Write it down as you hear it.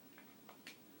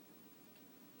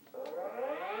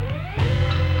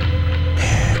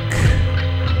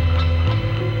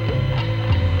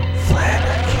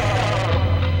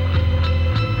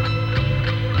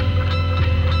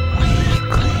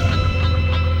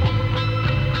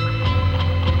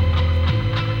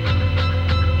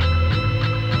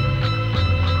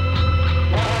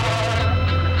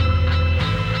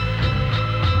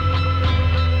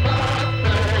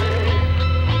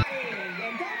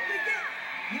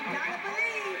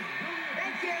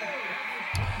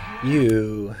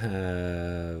You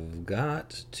have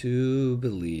got to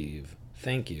believe.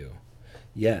 Thank you.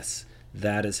 Yes,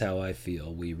 that is how I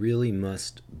feel. We really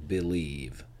must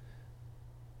believe.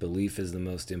 Belief is the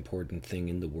most important thing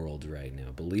in the world right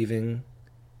now. Believing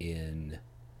in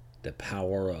the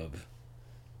power of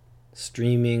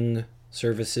streaming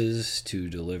services to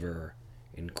deliver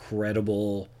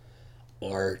incredible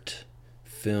art,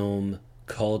 film,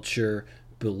 culture.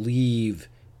 Believe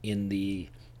in the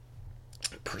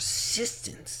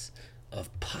persistence of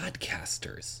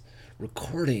podcasters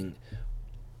recording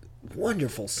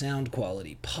wonderful sound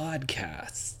quality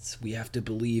podcasts. We have to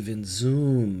believe in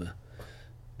Zoom,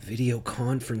 video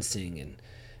conferencing, and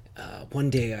one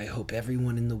day I hope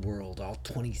everyone in the world, all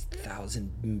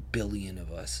 20,000 billion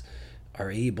of us,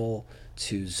 are able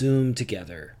to Zoom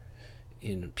together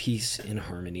in peace and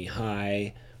harmony.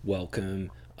 Hi,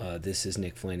 welcome. This is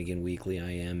Nick Flanagan Weekly.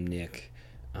 I am Nick.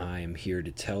 I am here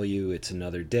to tell you it's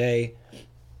another day.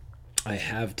 I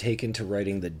have taken to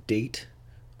writing the date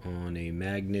on a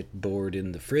magnet board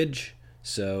in the fridge,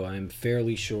 so I'm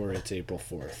fairly sure it's April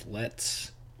 4th.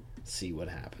 Let's see what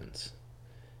happens.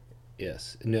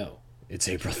 Yes, no, it's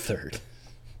April 3rd.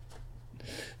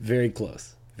 Very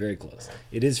close, very close.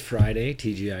 It is Friday,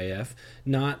 TGIF,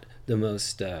 not the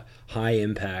most high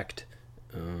impact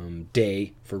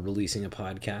day for releasing a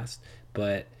podcast,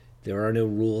 but there are no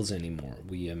rules anymore.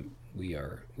 We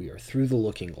are through the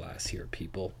looking glass here,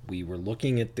 people. We were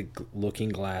looking at the looking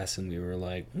glass and we were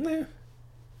like, I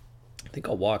think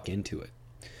I'll walk into it.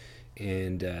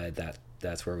 And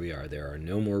that's where we are. There are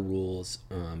no more rules.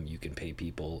 You can pay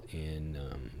people in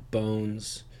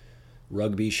bones,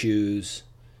 rugby shoes,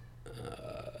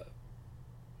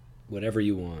 whatever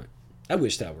you want. I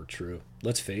wish that were true.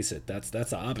 Let's face it, that's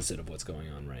the opposite of what's going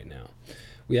on right now.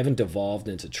 We haven't devolved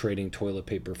into trading toilet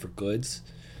paper for goods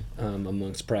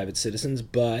amongst private citizens,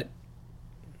 but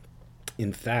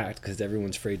in fact, because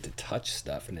everyone's afraid to touch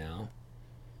stuff now,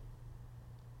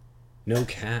 no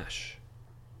cash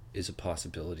is a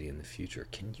possibility in the future.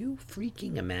 Can you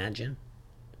freaking imagine?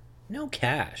 No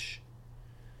cash.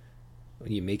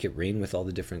 You make it rain with all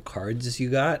the different cards you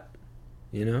got,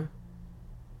 you know?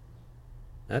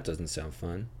 That doesn't sound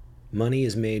fun. Money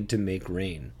is made to make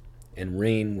rain, and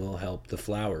rain will help the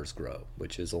flowers grow,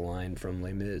 which is a line from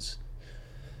Les Mis.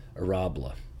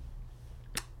 Arabla.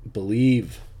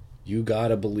 Believe. You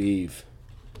gotta believe.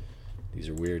 These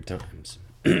are weird times.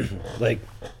 Like,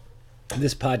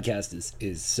 this podcast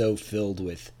is so filled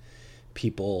with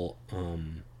people,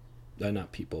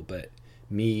 not people, but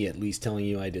me at least telling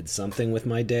you I did something with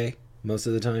my day most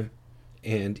of the time.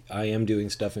 And I am doing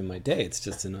stuff in my day. It's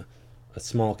just in a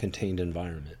small contained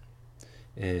environment.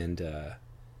 And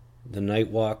the night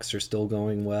walks are still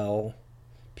going well.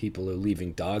 People are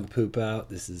leaving dog poop out.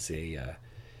 This is a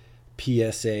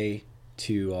PSA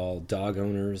to all dog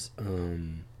owners.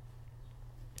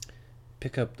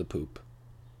 Pick up the poop.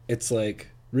 It's like,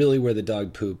 really, where the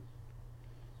dog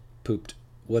pooped,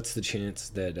 what's the chance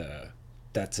that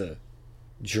that's a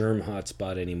germ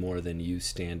hotspot any more than you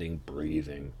standing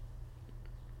breathing?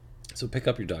 So pick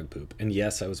up your dog poop. And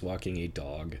yes, I was walking a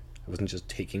dog. I wasn't just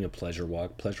taking a pleasure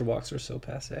walk. Pleasure walks are so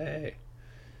passé.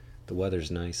 The weather's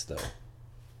nice though.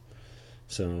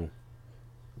 So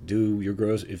do your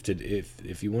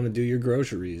if you want to do your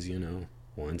groceries,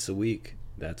 once a week.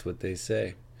 That's what they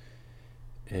say.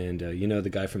 And the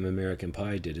guy from American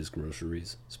Pie did his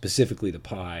groceries, specifically the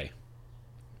pie.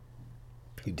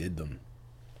 He did them.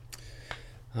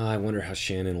 I wonder how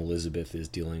Shannon Elizabeth is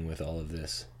dealing with all of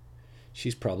this.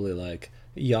 She's probably like,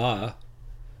 yeah,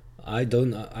 I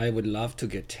would love to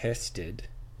get tested,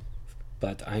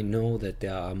 but I know that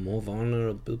there are more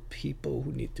vulnerable people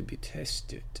who need to be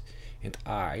tested. And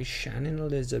I, Shannon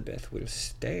Elizabeth, will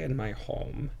stay in my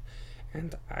home,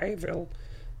 and I will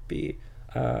be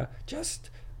just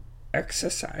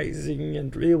exercising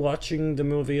and rewatching the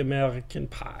movie American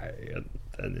Pie,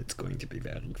 and it's going to be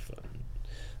very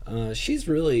fun.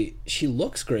 She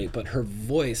looks great, but her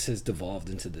voice has devolved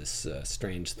into this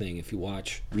strange thing. If you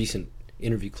watch recent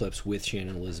interview clips with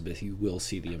Shannon Elizabeth, you will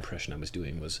see the impression I was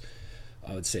doing was,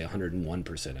 I would say,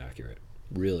 101% accurate.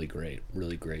 Really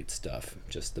great stuff.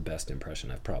 Just the best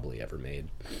impression I've probably ever made.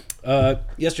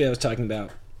 Yesterday I was talking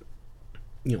about,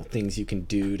 things you can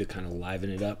do to kind of liven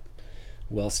it up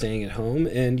while staying at home.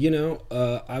 And,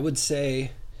 I would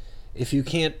say if you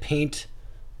can't paint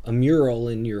a mural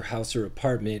in your house or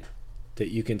apartment that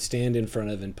you can stand in front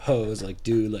of and pose,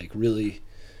 do really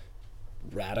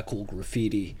radical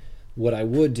graffiti, what I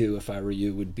would do if I were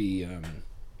you would be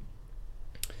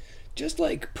just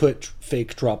put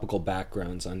fake tropical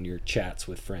backgrounds on your chats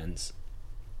with friends.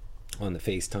 on the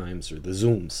FaceTimes or the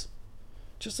Zooms.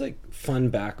 Just like fun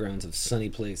backgrounds of sunny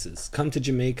places. Come to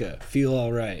Jamaica, feel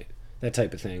all right, that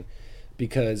type of thing.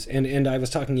 Because and I was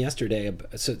talking yesterday,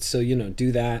 so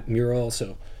do that mural.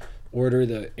 So order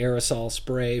the aerosol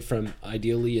spray from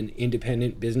ideally an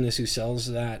independent business who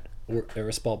sells that, or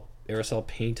aerosol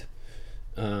paint.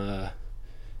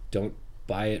 Don't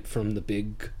buy it from the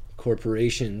big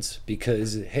corporations,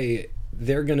 because hey,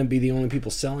 they're going to be the only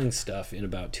people selling stuff in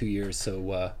about 2 years.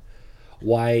 So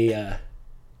why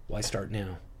start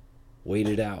now? Wait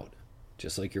it out,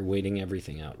 just like you're waiting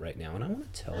everything out right now. And I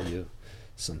want to tell you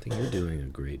something. You're doing a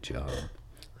great job.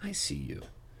 I see you.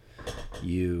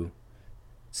 You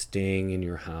staying in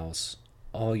your house,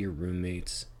 all your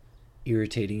roommates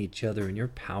irritating each other, and you're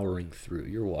powering through.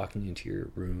 You're walking into your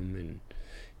room and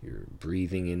you're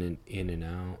breathing in and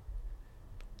out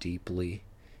deeply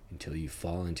until you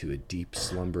fall into a deep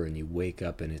slumber, and you wake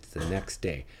up and it's the next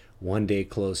day, one day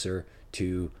closer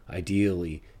to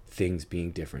ideally things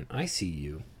being different. I see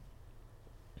you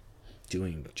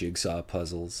doing jigsaw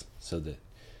puzzles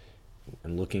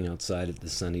and looking outside at the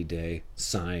sunny day,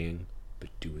 sighing, but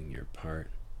doing your part.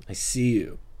 I see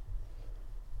you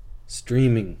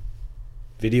streaming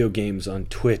video games on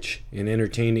Twitch and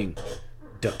entertaining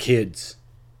the kids.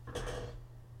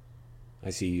 I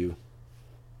see you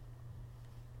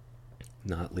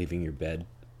not leaving your bed,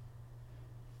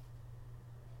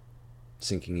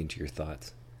 sinking into your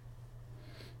thoughts,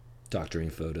 doctoring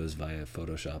photos via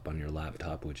Photoshop on your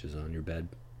laptop, which is on your bed.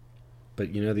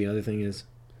 But the other thing is,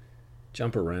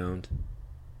 jump around,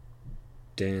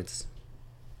 dance,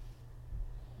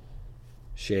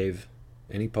 shave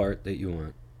any part that you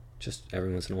want. Just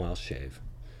every once in a while, shave.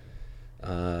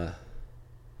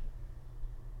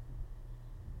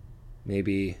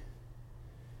 Maybe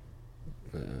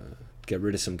get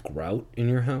rid of some grout in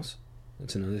your house.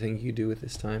 That's another thing you could do with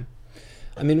this time.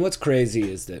 I mean, what's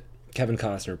crazy is that Kevin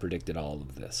Costner predicted all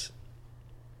of this.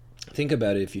 Think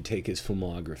about it if you take his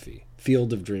filmography.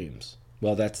 Field of Dreams.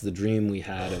 Well, that's the dream we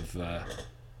had of...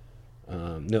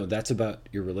 no, that's about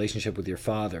your relationship with your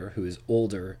father, who is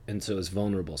older and so is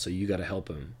vulnerable, so you got to help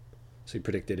him. So he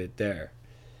predicted it there.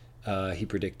 He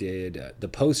predicted The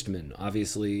Postman.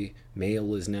 Obviously,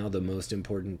 mail is now the most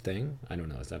important thing. I don't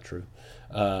know, is that true?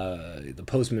 The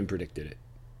Postman predicted it.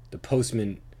 The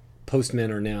postmen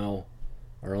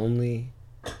are only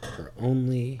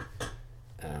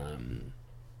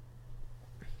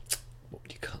what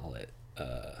would you call it?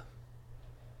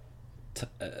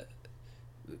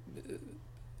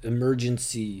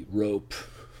 Emergency rope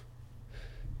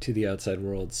to the outside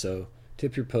world. So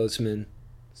tip your postman,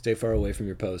 stay far away from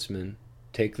your postman,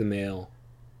 take the mail,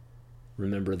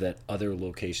 remember that other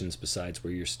locations besides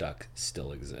where you're stuck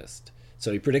still exist.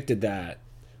 So he predicted that.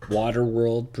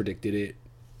 Waterworld predicted it.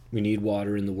 We need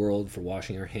water in the world for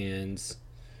washing our hands,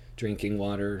 drinking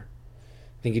water.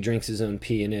 I think he drinks his own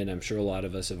pee in it. I'm sure a lot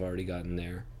of us have already gotten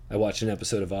there. I watched an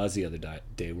episode of Oz the other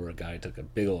day where a guy took a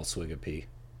big old swig of pee.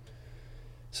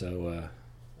 So,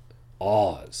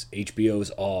 Oz,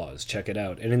 HBO's Oz, check it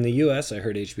out. And in the US, I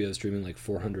heard HBO is streaming like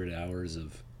 400 hours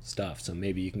of stuff, so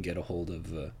maybe you can get a hold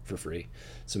of for free.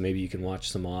 So maybe you can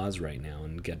watch some Oz right now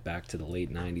and get back to the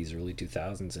late 90s, early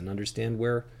 2000s and understand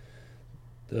where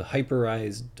the hyper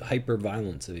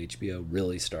violence of HBO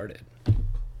really started.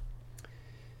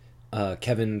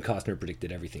 Kevin Costner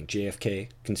predicted everything. JFK,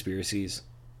 conspiracies,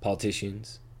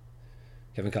 politicians.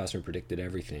 Kevin Costner predicted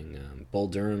everything. Bull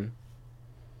Durham.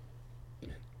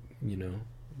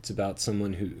 It's about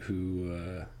someone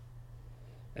who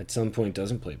at some point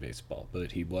doesn't play baseball,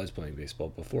 but he was playing baseball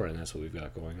before, and that's what we've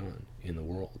got going on in the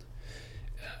world.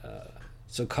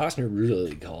 So Costner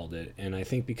really called it, and I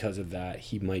think because of that,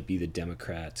 he might be the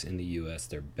Democrats in the U.S.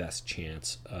 their best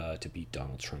chance to beat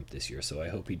Donald Trump this year. So I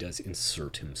hope he does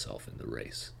insert himself in the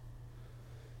race.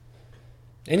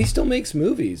 And he still makes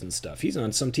movies and stuff. He's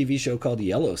on some TV show called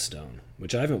Yellowstone,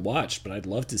 which I haven't watched, but I'd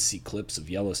love to see clips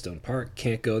of Yellowstone Park.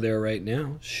 Can't go there right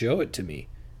now. Show it to me.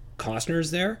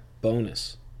 Costner's there?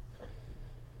 Bonus.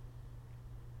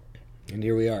 And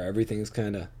here we are. Everything's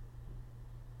kind of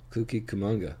kooky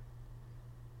kumunga.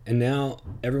 And now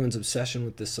everyone's obsession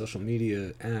with the social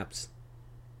media apps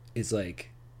is like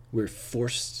we're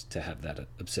forced to have that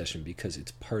obsession because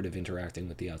it's part of interacting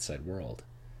with the outside world.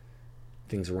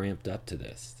 Things ramped up to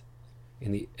this.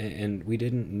 And we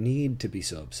didn't need to be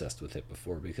so obsessed with it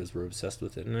before because we're obsessed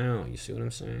with it now. You see what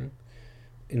I'm saying?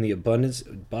 In the abundance,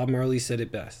 Bob Marley said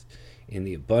it best. In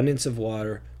the abundance of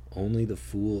water, only the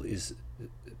fool is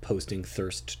posting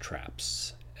thirst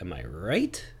traps. Am I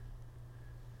right?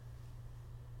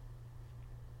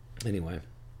 Anyway,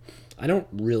 I don't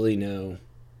really know.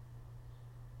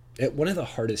 One of the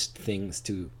hardest things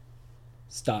to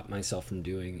stop myself from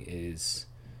doing is,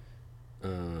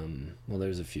 well,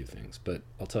 there's a few things, but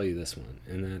I'll tell you this one,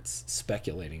 and that's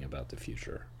speculating about the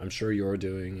future. I'm sure you're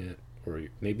doing it, or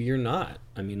maybe you're not.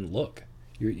 I mean, look,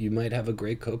 you might have a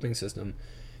great coping system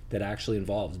that actually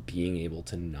involves being able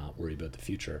to not worry about the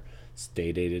future,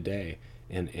 stay day to day,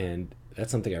 and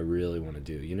that's something I really want to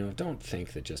do. You know, don't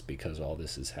think that just because all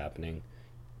this is happening,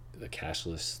 the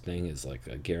cashless thing is like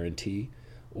a guarantee,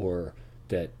 or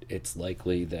that it's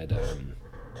likely that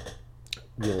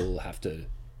we'll have to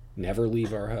never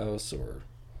leave our house, or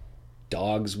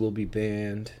dogs will be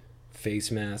banned, face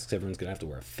masks, everyone's gonna have to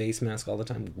wear a face mask all the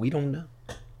time. We don't know.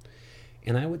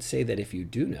 And I would say that if you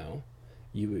do know,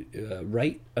 you would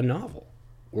write a novel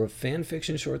or a fan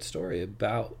fiction short story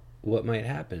about what might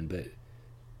happen, but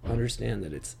understand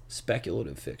that it's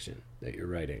speculative fiction that you're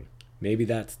writing. Maybe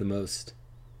that's the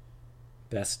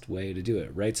best way to do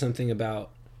it. Write something about,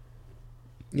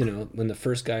 you know, when the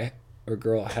first guy or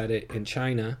girl had it in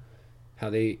China,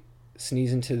 how they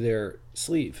sneeze into their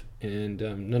sleeve and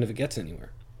none of it gets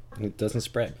anywhere. And it doesn't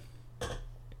spread.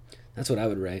 That's what I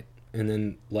would write. And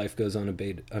then life goes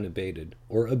unabated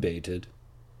or abated.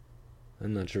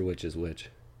 I'm not sure which is which.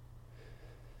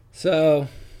 So,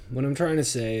 what I'm trying to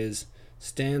say is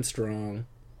stand strong,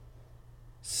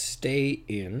 stay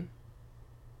in.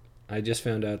 I just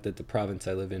found out that the province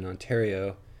I live in,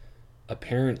 Ontario,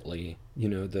 apparently, you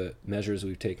know, the measures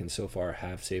we've taken so far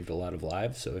have saved a lot of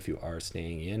lives. So if you are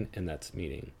staying in, and that's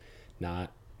meaning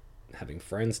not having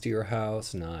friends to your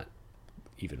house, not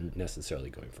even necessarily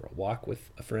going for a walk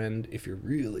with a friend, if you're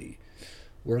really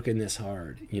working this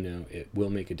hard, you know, it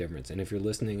will make a difference. And if you're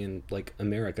listening in like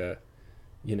America,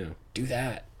 you know, do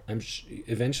that.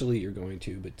 Eventually you're going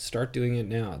to, but start doing it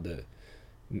now.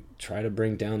 Try to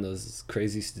bring down those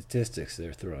crazy statistics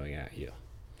they're throwing at you.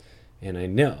 And I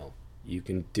know you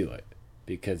can do it,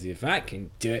 because if I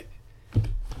can do it,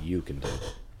 you can do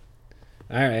it.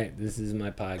 All right, this is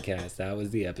my podcast. That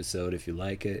was the episode. If you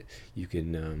like it, you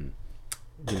can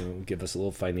you know, give us a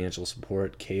little financial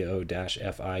support.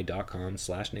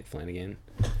 ko-fi.com/Nick Flanagan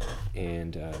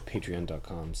and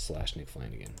patreon.com/Nick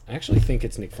Flanagan. I actually think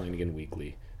it's Nick Flanagan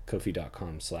Weekly.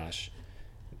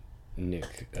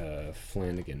 Ko-fi.com/Nick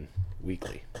Flanagan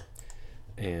Weekly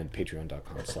and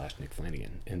patreon.com/Nick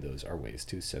Flanagan. And those are ways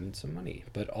to send some money.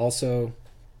 But also,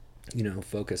 you know,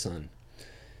 focus on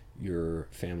your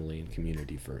family and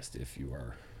community first if you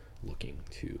are looking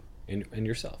to, and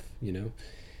yourself, you know,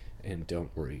 and don't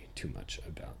worry too much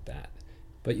about that.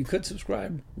 But you could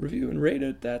subscribe, review, and rate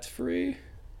it. That's free.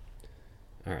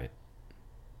 All right.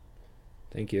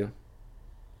 Thank you.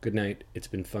 Good night. It's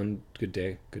been fun. Good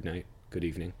day. Good night. Good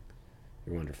evening.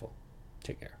 You're wonderful.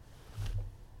 Take care.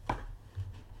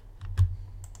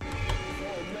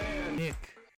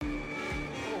 Nick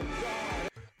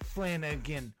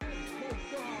Flanagan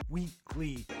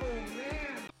Weekly.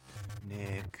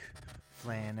 Nick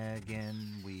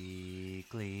Flanagan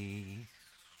Weekly.